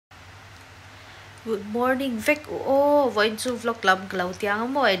Good morning, Vic. Oh, voin chu vlog lam glau tiang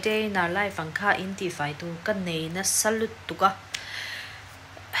mo ai day na live ang kha in tihfai tu kan nei na salut tu ka.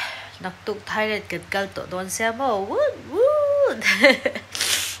 Nak tuk Thailand kat kal to don se mo. Wood.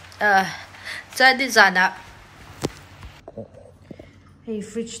 Cha di zana. Hey,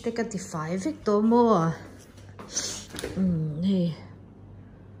 fridge te ka tihfai Vic to mo. Hey.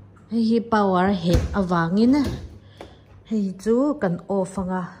 Hey, power he awangin. Hey, chu kan off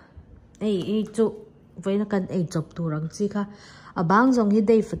nga. Ei chu với nó cần ei chụp tu răng chi kha à bang dòng hi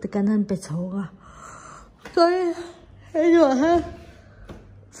đây phải cần hơn pe chou à rồi hay rồi ha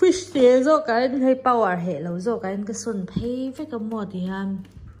fish tiền rồi cái hay power hệ lâu rồi cái xuân pay với cái mò thì han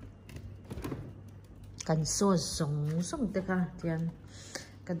cần số sống thế cả tiền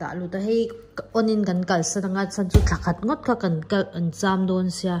cái đã luôn thấy onin cần cần sao đang ăn chút khát ngót kha cần cần jam don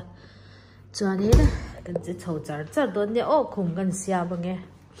xia cho nên cần chỉ chầu char don nhé ô khung cần xia bằng nghe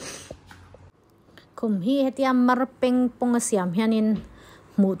kum hi hetiam marpeng pong siam hianin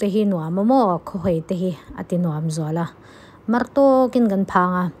mu te hi nuam mo khoi te hi ati nuam zola marto kin gan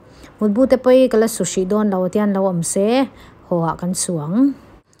phanga mutbu te poi kala sushi don lo tian lo om se hoa kan suang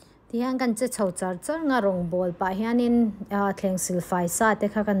ti hang kan che chho char nga rong bol pa hianin thleng silfai sa te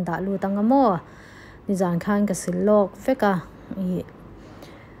kha kan da lu tanga mo ni jan khan ka silok feka i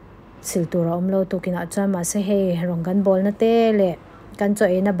siltura omlo to kina chama se he rong gan bol na te le kan cho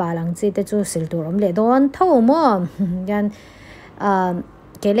ena balang chi te chu sil tur om le don tho mo yan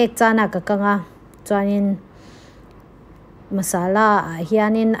kele chana ka kanga chuanin masala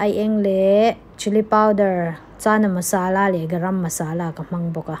hianin ai eng le chili powder chana masala le garam masala ka mang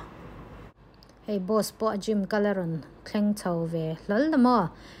boka hey boss po gym coloron thleng chho ve lol na mo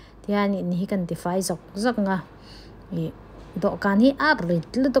tian in hi kan tihfai zok nga i do kan hi arit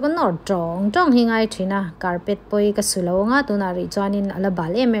lu to kan nor tong hi ngai thina carpet poi ka sulo nga tuna ri chuanin ala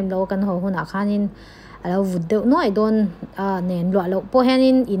bal em lo kan ho huna khanin alo vud noi don nen lo po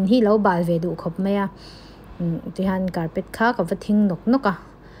hanin in hi lo bal ve du khop maya ti han carpet kha ka vathing nok ka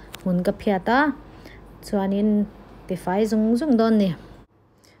mun ka phiata chuanin tihfai zung don ni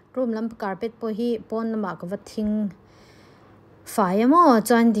room lam carpet po hi pon ma ka vathing fai mo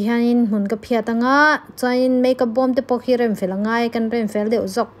chuan ti hanin mun ka phiata nga chuan makeup bomb te pokhi rem fel ngai kan rem fel de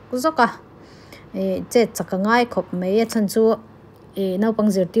zoka che chaka ngai khop mai chan chu no pang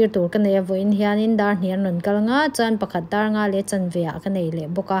zir tir tur kan ne voin hianin dar hniar non kal nga chuan pakhat dar nga le chan ve a kan nei le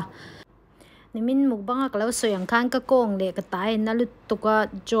boka nimin mukbanga kalo soyang khan ka kong le ka tai na lut tuka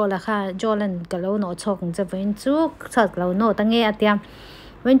jola kha jolan kalo no chok che voin chu chat kalo no tange atiam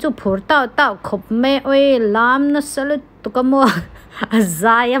when chu phur tao khop me oi lam na salut to kamo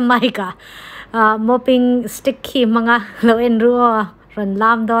azaya mai ka mopping stick hi manga lo en ruo ron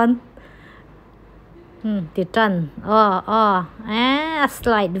lam don ti tan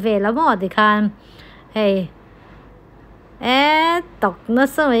slide ve la mo di khan hey tok na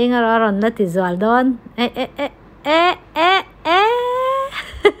so mai nga ron na ti zwal don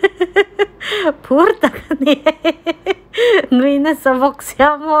phur tak ni nui na sabok sia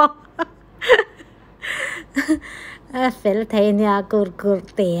mo fel thai nia kur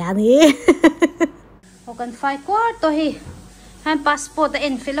te ani o kan fai kwar to hi han passport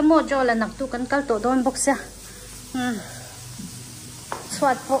en filamo jola nak tu kan kal to don box ya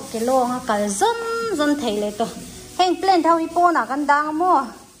chhuat po kilo nga kal zon thei le to heng plane thau hi po na kan dang mo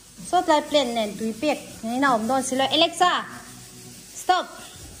so tlai plane nen tui pek ni na om don silo Alexa stop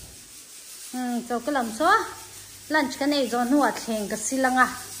so kalam so lunch kan ei zon huat theng ka silanga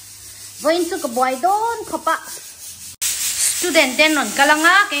voin chu ka Buai don khopa student den non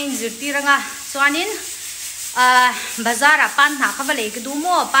kalanga kein zirtiranga chuanin bazara pan tha khawale ke du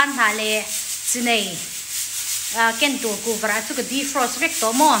mo pan tha le chinei ken tur ku vara chu ka defrost vek to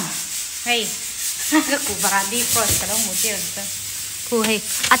mo hey ka ku vara defrost ka lo mu tir ku hey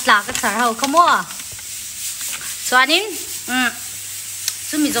atla ka thar ho khamo chuanin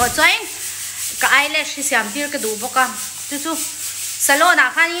chumi zo choin ka eyelash siam tir ka du boka chu salona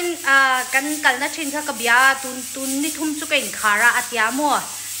khanin kan kalna thin kha ka bia tun ni thum chu kain khara atia mo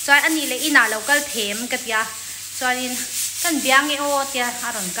chai ani le ina local them ka tia chuanin kan biang e o tia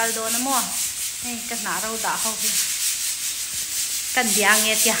aron kal do na mo ei ka na ro da ho hi kan biang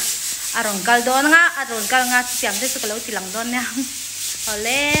e tia aron kal do nga aron kal nga siam de chu ka lo tilang don nya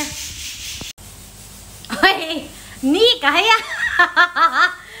ole oi ni ka ya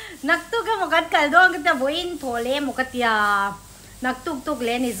nak tu ka mo kan kal do ka ta boin thole mo ka tia nak tuk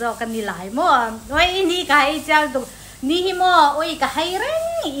le ni zo kan ni lai mo oi ni kai chal tu ni hi mo oi ka hai reng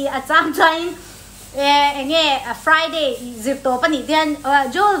i acham chain nge Friday zip to pani tian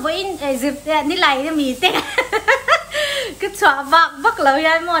jol voin zip ni lai mi te cái chua bắc lâu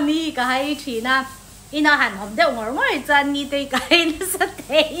ya mo ni cái hay chỉ na ina hàn hòm đeo ngor ngor chan ni tei cái nó sẽ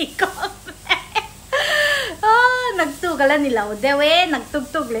tei có nag tu cái là ni lâu đeo nag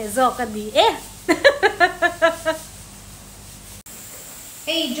tuk le zo cái đi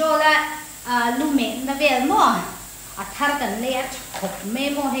hey jo la lu me na ve mo thar kan le khop me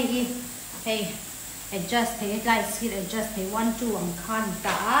mo hey adjust hey guys here adjust hey 1 2 ang khan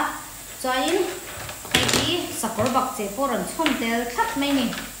ta cho in hey sakor bak che poran chom tel khat me ni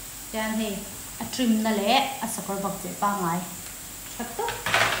jan hey trim na le sakor bak che pa ngai chat to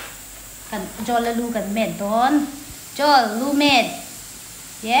kan jo la lu kan men ton jo lu men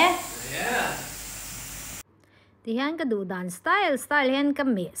yeah thì hắn cái đồ đàn style hắn cái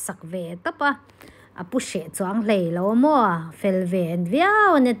mẹ sắc về tập pushe choang hlei lo mo fel ve en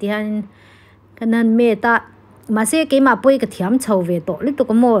viao ne ti han kanan me ta ma se ke ma poi ka thiam chho ve to li to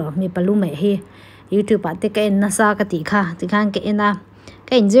ko mo mi palu me hi youtube pa te ka en na sa ka ti khan ke ena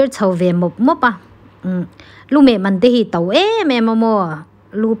ka injir chho ve mo pa lu me man te hi to me mo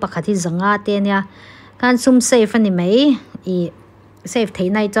lu pa kha thi zanga te nya kan sum safe ani mai I safe thei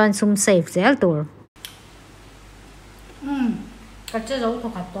nai chan sum safe zel tur ka che zo to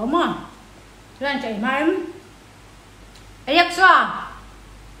ka to ma Lan chạy mai Alexa,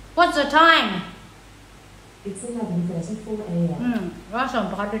 what's the time? It's 11:34 a.m. Rõ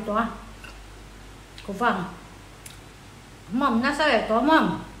ràng bà đi toa. Cô vâng. Mom, nasa lại toa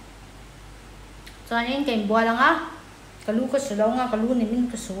mom. Cho nên kèm bùa lang á. Cả lũ có sửa lâu nga, cả lũ này mình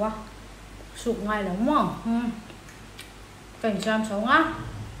có sửa. Sụp ngay là mong. Kèm chăm sống á.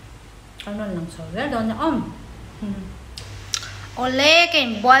 Cả nó làm sầu rất đơn ôm. Ole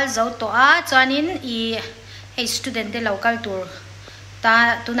cái ball dấu toa cho nên hey student de local tour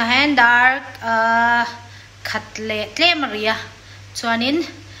ta tu na hand dark khat le tle maria cho nên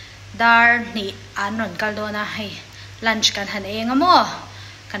dar ni anon kaldona hey lunch kan han eng amo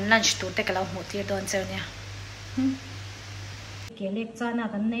kan lunch tu te kala mu tir don cher nya ke lek chana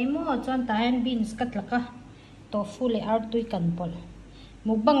kan nei mo chon ta hand beans kat laka tofu le ar tui kan pol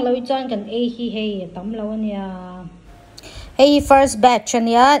mukbang loi chon kan hey tam lo nya hey first batch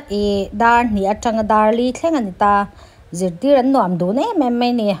ania dar ni atanga darli thlenga ni ta zirtir an nuam du ne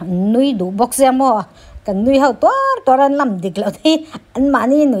me ni nui du box mo kan nui hau toran lam dik lo thi an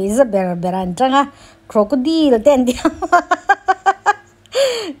mani nui za beran tanga crocodile ten dia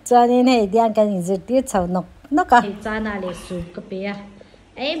chani nei diang kan zirtir chau no ka chana le soup ka pe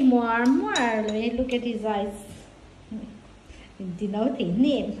ai more look at his eyes di no thi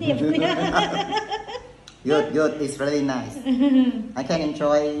nep Good. It's really nice. I can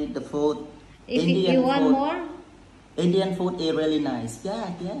enjoy the food. If you want food. more? Indian food is really nice. Yeah.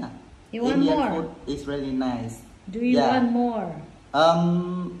 You want Indian more? food is really nice. Do you want more?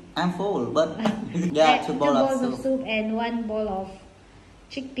 I'm full, but yeah, 2 bowls of soup and 1 bowl of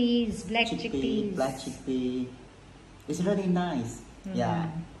chickpeas, black chickpeas. Black chickpea. It's really nice. Yeah.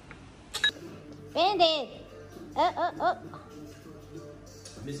 Bandit.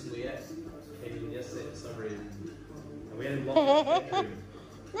 Miss Buai came in yesterday for some reason, and we had him locked in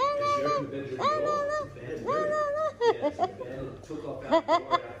the bedroom. She opened the bedroom door, the bed took off out the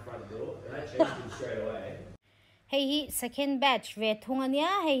front door, and I changed him straight away. Hey second batch ve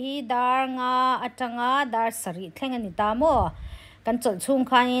thungania hey dar nga atanga dar sari thlengani ta mo kan chol chung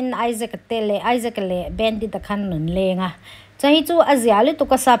khanin Isaac le Bandit khan nun lenga chahi chu aziali tu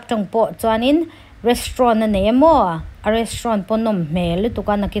ka sap tong po chuanin restaurant ne mo a restaurant ponom mel tu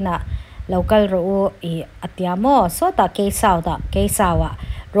ka nakina local ro atiamo so ta ke sawa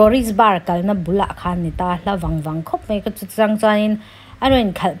Rory's bar kal na bula khan ni ta la wang khop me ka chang chanin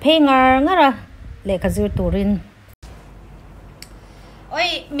aroin khal phe ngara le khazir turin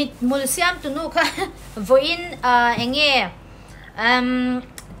oi mit mulsiam tu nu kha voin enge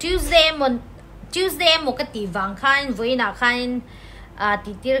Tuesday mo ka ti wang khan voina khan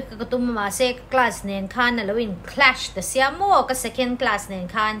titir ka tum ma se class nen khan alawin clash the siamo ka second class nen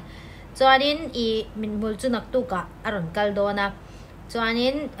khan chuanin min mul chu nak tu ka aron kaldona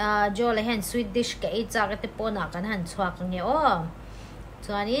chuanin jo le hen sweet dish ka e cha ka te pona kan han chhuak nge o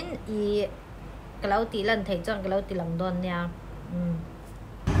chuanin klauti lan thei chang klauti lang don nya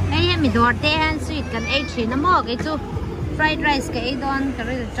ai mi dor te han sweet kan e thina mo ke chu fried rice ka e don ka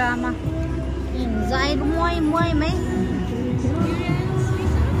ri drama zai moi mai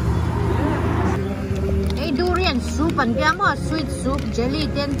durian soup and mo sweet soup jelly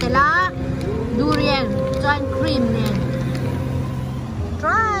ten tela durian joint cream nen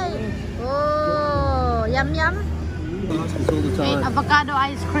try oh yum avocado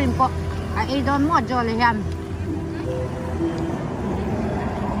ice cream po ai don mo jolly yum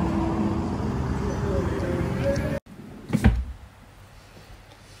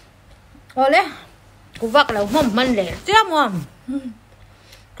ole ku vak lo mom man le tia mom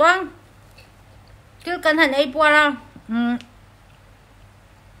con kêu cần hẳn ấy qua ra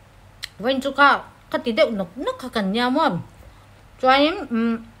vinh chú cao các tí đậu nước cần nhau mom cho anh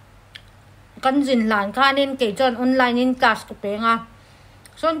cần dình làn khan nên kể cho online nên class của bé nga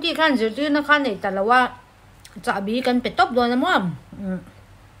xong khi khan dự nó khan này tại làว่าจะบีกันเป็ดตบโดนนะมอม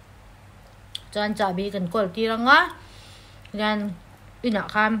จานจะบีกันกดทีละงะยันอีน่ะ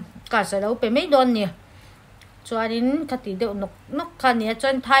คำกัดใส่แล้วไปไม่โดนเนี่ยจวนนี้คติเดียวนกคันเนี่ยจ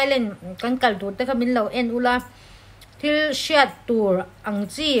นไทยเล่นกันกัดตัวแต่ก็มินเราเอ็นอุลาที่เชียดตัวอัง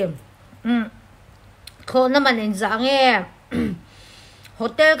จีคนนั้นมันเอ็นจังเงี้ยโฮ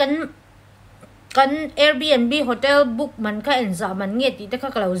เทลกัน Airbnb โฮเทลบุ๊กมันก็เอ็นจังมันเงี้ยที่แต่ก็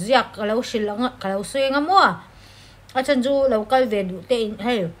เราเสียกเราชิลล์เราสวยงามมั่วอาจารย์จูเราก็เวดูเตนใ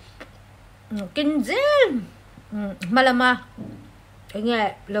ห้กินเจลมาละมาอย่างเงี้ย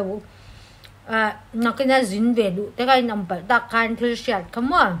เรานักกินจินเวดูแต่ก็นำไปตักการที่เชียดค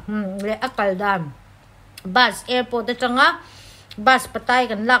ำว่าเลยอักกัลดามบัสแอร์พอร์ตจังอ่ะบัสปะไต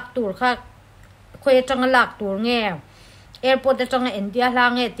กันลักตัวค่ะคุยจังลักตัวเงี้ยแอร์พอร์ตจังเอ็นเดียล่าง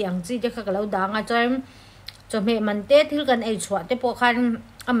เงี้ยที่อังจีจะค่ะเราดังอ่ะจะเมื่อมันเตะที่กันไอ้ชวดที่พวกคัน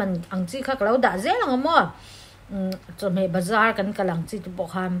มันอังจีค่ะเราด่าเจ้าละมั้งจะเมื่อบาซาร์กันกำลังจีที่พวก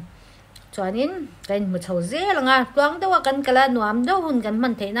คันจวนนี้กันมือเท้าเจ้าละงั้นตัวงแต่ว่ากันกำลังหนุ่มเด้อหุ่นกันมั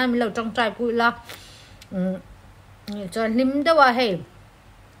นเทน่ามีเราจังใจพูดละจวนลิมแต่ว่าเฮ้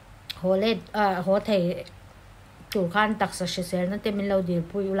หัวเล็ดหัวเทตัวคันตักสักเสียนั่นเต็มมีเราดี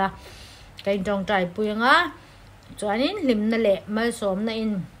พูดละกันจังใจพูดยังอ่ะจวนนี้ลิมนั่นแหละมาสวมใน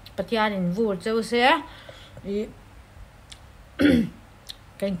ปัทยานินวูดเจ้าเสีย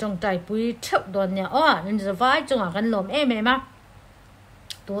กันจังใจปุยเท่าโดนเนี่ยอ๋อนั่นจะว่าจังหวะกันหลอมไหมมา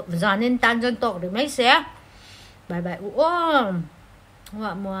ตัวจานนี้ตันจนตกหรือไม่เสียบายบายอ้วนว่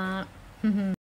ามัว